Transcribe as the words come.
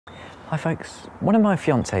Hi folks, one of my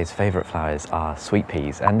fiance's favourite flowers are sweet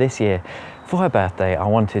peas, and this year for her birthday I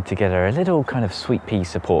wanted to get her a little kind of sweet pea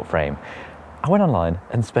support frame. I went online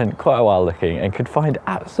and spent quite a while looking and could find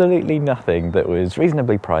absolutely nothing that was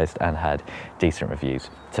reasonably priced and had decent reviews.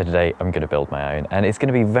 So today I'm going to build my own, and it's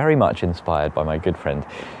going to be very much inspired by my good friend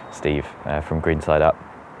Steve from Green Side Up,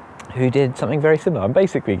 who did something very similar. I'm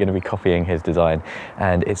basically going to be copying his design,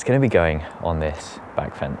 and it's going to be going on this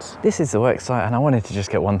back fence. This is the work site, and I wanted to just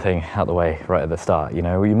get one thing out the way right at the start. You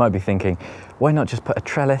know, you might be thinking, why not just put a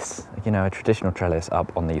trellis, you know, a traditional trellis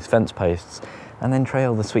up on these fence posts and then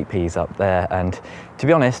trail the sweet peas up there? And to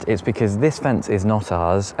be honest, it's because this fence is not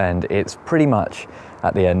ours, and it's pretty much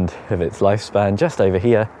at the end of its lifespan. Just over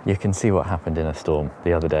here, you can see what happened in a storm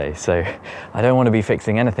the other day. So I don't want to be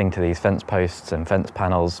fixing anything to these fence posts and fence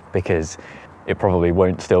panels, because it probably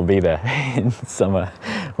won't still be there in summer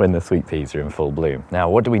when the sweet peas are in full bloom. Now,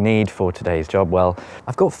 what do we need for today's job? Well,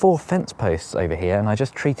 I've got 4 fence posts over here, and I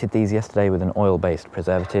just treated these yesterday with an oil-based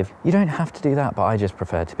preservative. You don't have to do that, but I just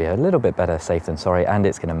prefer to be a little bit better safe than sorry, and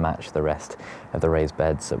it's going to match the rest of the raised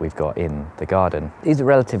beds that we've got in the garden. These are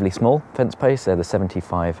relatively small fence posts. They're the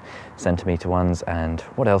 75 centimetre ones. And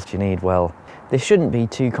what else do you need? Well, this shouldn't be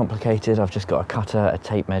too complicated. I've just got a cutter, a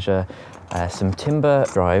tape measure, some timber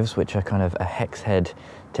drives, which are kind of a hex head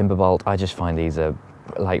timber bolt. I just find these are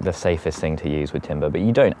like the safest thing to use with timber, but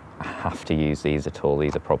you don't have to use these at all.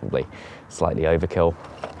 These are probably slightly overkill.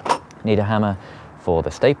 Need a hammer for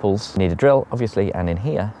the staples. Need a drill, obviously, and in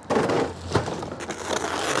here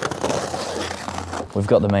we've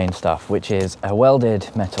got the main stuff, which is a welded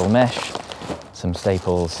metal mesh, some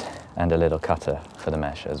staples, and a little cutter for the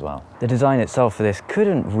mesh as well. The design itself for this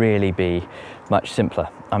couldn't really be much simpler.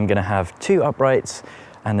 I'm going to have 2 uprights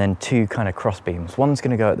and then 2 kind of cross beams. One's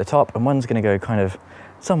going to go at the top and one's going to go kind of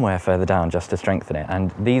somewhere further down just to strengthen it.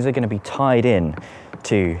 And these are going to be tied in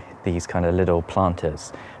to these kind of little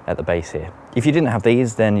planters at the base here. If you didn't have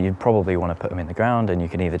these, then you'd probably want to put them in the ground, and you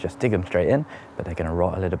can either just dig them straight in, but they're going to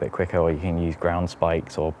rot a little bit quicker, or you can use ground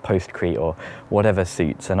spikes or postcrete or whatever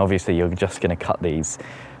suits. And obviously you're just going to cut these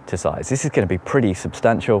to size. This is going to be pretty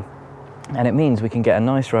substantial, and it means we can get a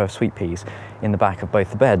nice row of sweet peas in the back of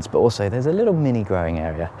both the beds, but also there's a little mini growing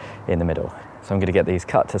area in the middle. So I'm going to get these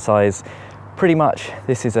cut to size. Pretty much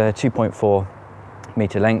this is a 2.4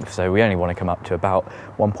 metre length, so we only want to come up to about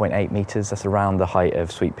 1.8 metres. That's around the height of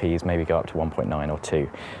sweet peas, maybe go up to 1.9 or 2,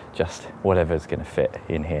 just whatever's going to fit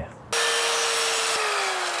in here.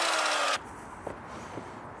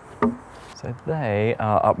 So they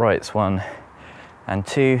are uprights 1 and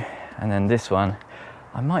 2, and then this one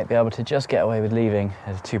I might be able to just get away with leaving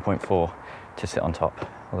as a 2.4 to sit on top,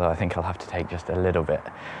 although I think I'll have to take just a little bit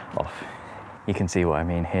off. You can see what I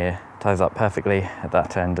mean here. Ties up perfectly at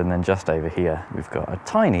that end, and then just over here we've got a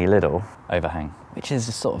tiny little overhang, which is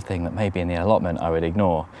the sort of thing that maybe in the allotment I would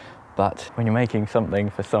ignore, but when you're making something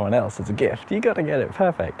for someone else as a gift, you got to get it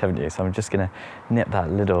perfect, haven't you? So I'm just going to nip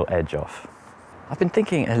that little edge off. I've been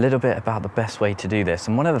thinking a little bit about the best way to do this,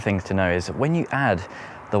 and one of the things to know is that when you add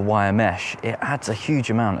the wire mesh, it adds a huge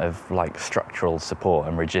amount of like structural support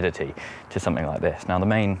and rigidity to something like this. Now the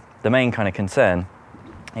main kind of concern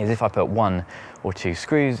is if I put 1 or 2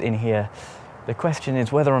 screws in here, the question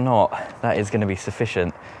is whether or not that is going to be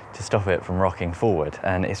sufficient to stop it from rocking forward,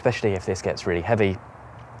 and especially if this gets really heavy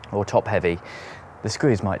or top heavy, the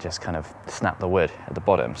screws might just kind of snap the wood at the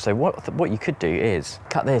bottom. So what you could do is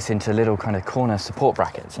cut this into little kind of corner support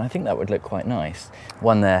brackets, and I think that would look quite nice.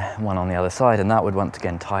 1 there, 1 on the other side, and that would once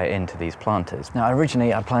again tie it into these planters. Now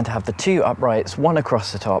originally I planned to have the 2 uprights, 1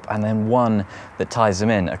 across the top and then 1 that ties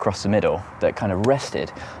them in across the middle that kind of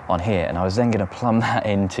rested on here, and I was then going to plumb that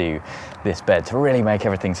into this bed to really make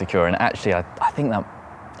everything secure. And actually I think that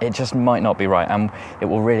it just might not be right, and it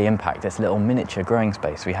will really impact this little miniature growing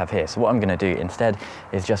space we have here. So what I'm going to do instead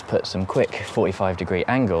is just put some quick 45-degree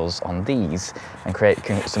angles on these and create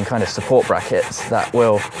some kind of support brackets that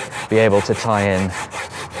will be able to tie in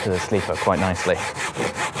to the sleeper quite nicely.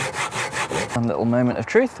 One little moment of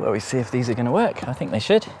truth where we see if these are going to work. I think they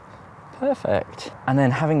should. Perfect. And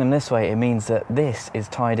then having them this way, it means that this is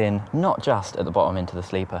tied in not just at the bottom into the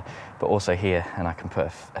sleeper, but also here, and I can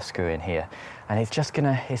put a screw in here. And it's just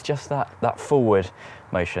that forward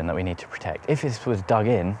motion that we need to protect. If this was dug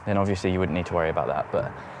in, then obviously you wouldn't need to worry about that,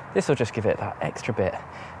 but this will just give it that extra bit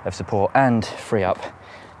of support and free up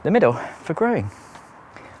the middle for growing.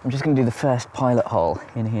 I'm just going to do the first pilot hole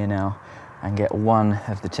in here now and get 1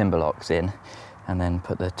 of the timber locks in, and then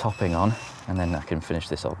put the topping on, and then I can finish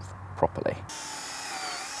this off properly.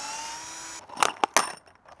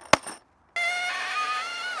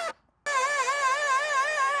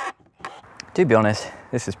 To be honest,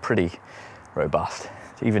 this is pretty robust.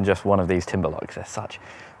 even just one of these timber locks. They're such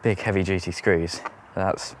big, heavy-duty screws.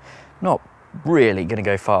 That's not really going to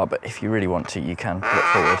go far, but if you really want to, you can pull it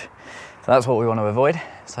forward. So that's what we want to avoid.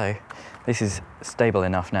 So this is stable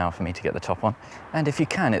enough now for me to get the top on. And if you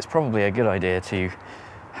can, it's probably a good idea to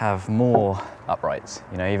have more uprights.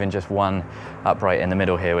 You know, even just one upright in the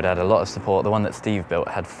middle here would add a lot of support. The one that Steve built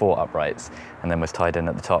had 4 uprights and then was tied in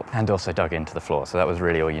at the top and also dug into the floor. So that was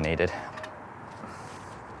really all you needed.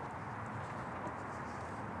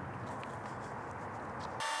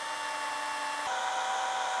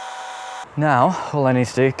 Now, all I need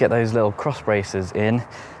to do, get those little cross braces in, a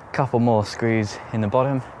couple more screws in the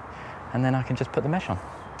bottom, and then I can just put the mesh on.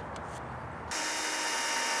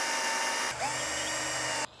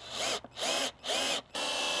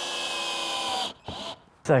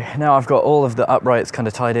 So now I've got all of the uprights kind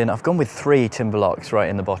of tied in. I've gone with 3 timber locks right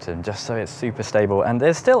in the bottom, just so it's super stable. And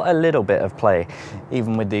there's still a little bit of play,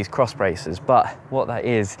 even with these cross braces. But what that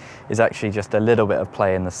is actually just a little bit of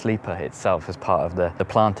play in the sleeper itself as part of the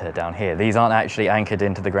planter down here. These aren't actually anchored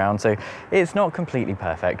into the ground, so it's not completely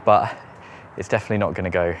perfect, but it's definitely not going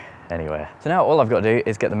to go anywhere. So now all I've got to do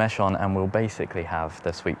is get the mesh on and we'll basically have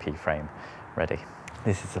the Sweet Pea frame ready.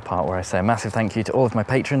 This is the part where I say a massive thank you to all of my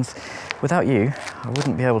patrons. Without you, I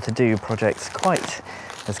wouldn't be able to do projects quite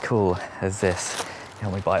as cool as this. You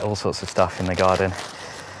help me buy all sorts of stuff in the garden,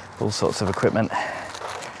 all sorts of equipment,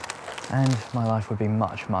 and my life would be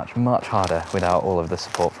much, much, much harder without all of the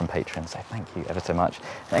support from patrons. So thank you ever so much.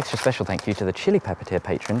 An extra special thank you to the Chili Pepper tier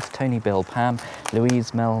patrons, Tony, Bill, Pam,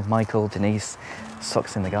 Louise, Mel, Michael, Denise,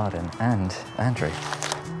 Socks in the Garden, and Andrew.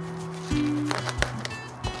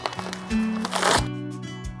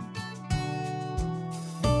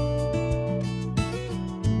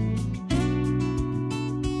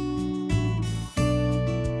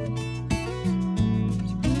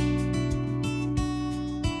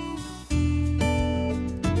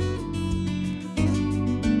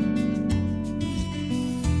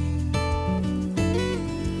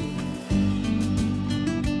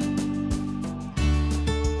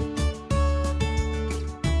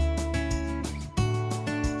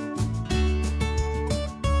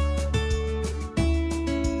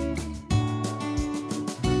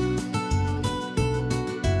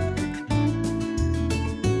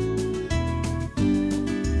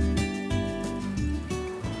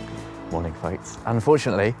 Morning, folks.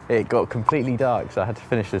 Unfortunately, it got completely dark, so I had to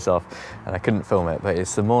finish this off and I couldn't film it, but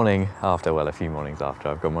it's the morning after, well, a few mornings after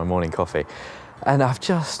I've got my morning coffee. And I've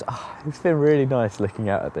just, it's been really nice looking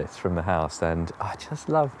out at this from the house, and I just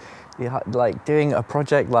love like doing a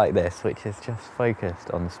project like this, which is just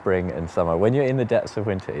focused on spring and summer. When you're in the depths of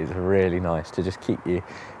winter, it's really nice to just keep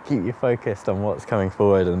you focused on what's coming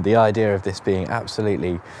forward. And the idea of this being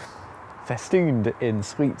absolutely festooned in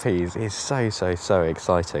sweet peas is so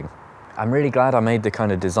exciting. I'm really glad I made the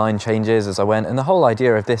kind of design changes as I went, and the whole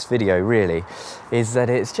idea of this video really is that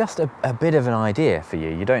it's just a bit of an idea for you.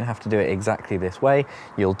 You don't have to do it exactly this way.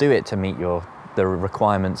 You'll do it to meet the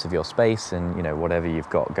requirements of your space and, you know, whatever you've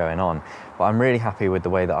got going on. But I'm really happy with the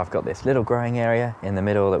way that I've got this little growing area in the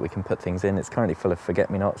middle that we can put things in. It's currently full of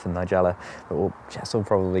forget-me-nots and nigella, but Jess will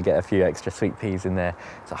probably get a few extra sweet peas in there.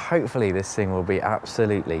 So hopefully this thing will be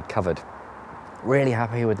absolutely covered. Really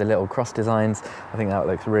happy with the little cross designs. I think that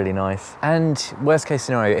looks really nice. And worst case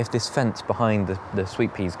scenario, if this fence behind the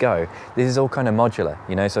sweet peas go, this is all kind of modular,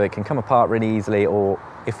 you know, so it can come apart really easily, or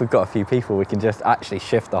if we've got a few people, we can just actually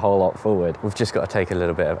shift the whole lot forward. We've just got to take a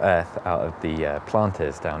little bit of earth out of the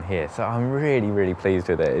planters down here. So I'm really pleased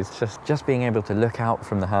with it. It's just being able to look out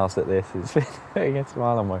from the house at this, it's been putting a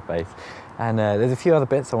smile on my face. And there's a few other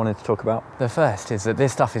bits I wanted to talk about. The first is that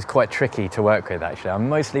this stuff is quite tricky to work with, actually. I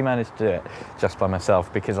mostly managed to do it just by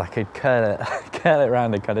myself because I could curl it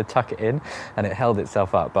around and kind of tuck it in, and it held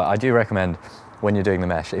itself up. But I do recommend, when you're doing the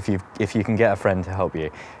mesh, if you can get a friend to help you,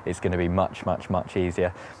 it's going to be much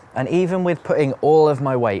easier. And even with putting all of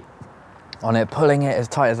my weight on it, pulling it as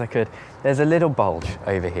tight as I could, there's a little bulge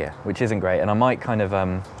over here, which isn't great. And I might kind of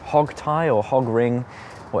hog tie or hog ring,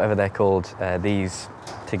 whatever they're called, these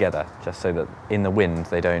together, just so that in the wind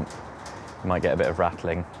you might get a bit of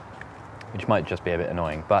rattling, which might just be a bit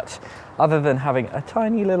annoying. But other than having a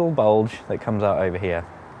tiny little bulge that comes out over here,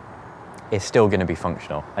 it's still going to be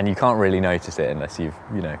functional, and you can't really notice it unless you've,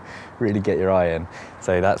 you know, really get your eye in,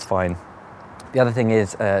 so that's fine. The other thing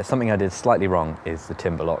is, something I did slightly wrong is the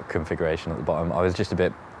timber lock configuration at the bottom. I was just a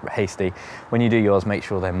bit hasty. When you do yours, make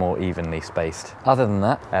sure they're more evenly spaced. Other than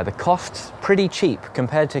that, the cost's pretty cheap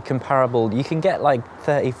compared to comparable. You can get like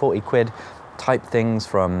 30-40 quid type things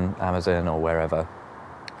from Amazon or wherever,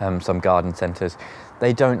 some garden centres.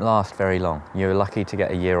 they don't last very long. You're lucky to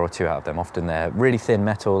get a year or two out of them. Often they're really thin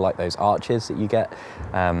metal, like those arches that you get.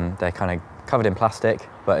 They're kind of covered in plastic,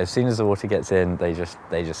 but as soon as the water gets in, they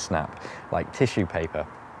just snap, like tissue paper.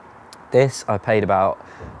 This, I paid about,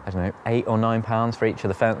 I don't know, £8 or £9 for each of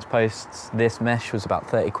the fence posts. This mesh was about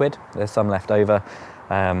 30 quid. There's some left over.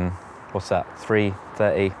 What's that,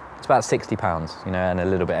 3.30? It's about £60, you know, and a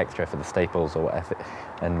little bit extra for the staples or whatever,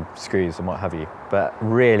 and screws and what have you. But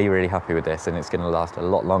really, really happy with this, and it's going to last a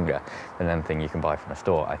lot longer than anything you can buy from a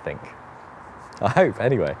store, I think. I hope,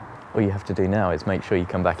 anyway. All you have to do now is make sure you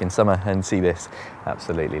come back in summer and see this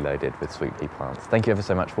absolutely loaded with sweet pea plants. Thank you ever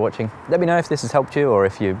so much for watching. Let me know if this has helped you or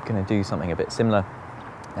if you're going to do something a bit similar,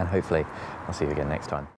 and hopefully I'll see you again next time.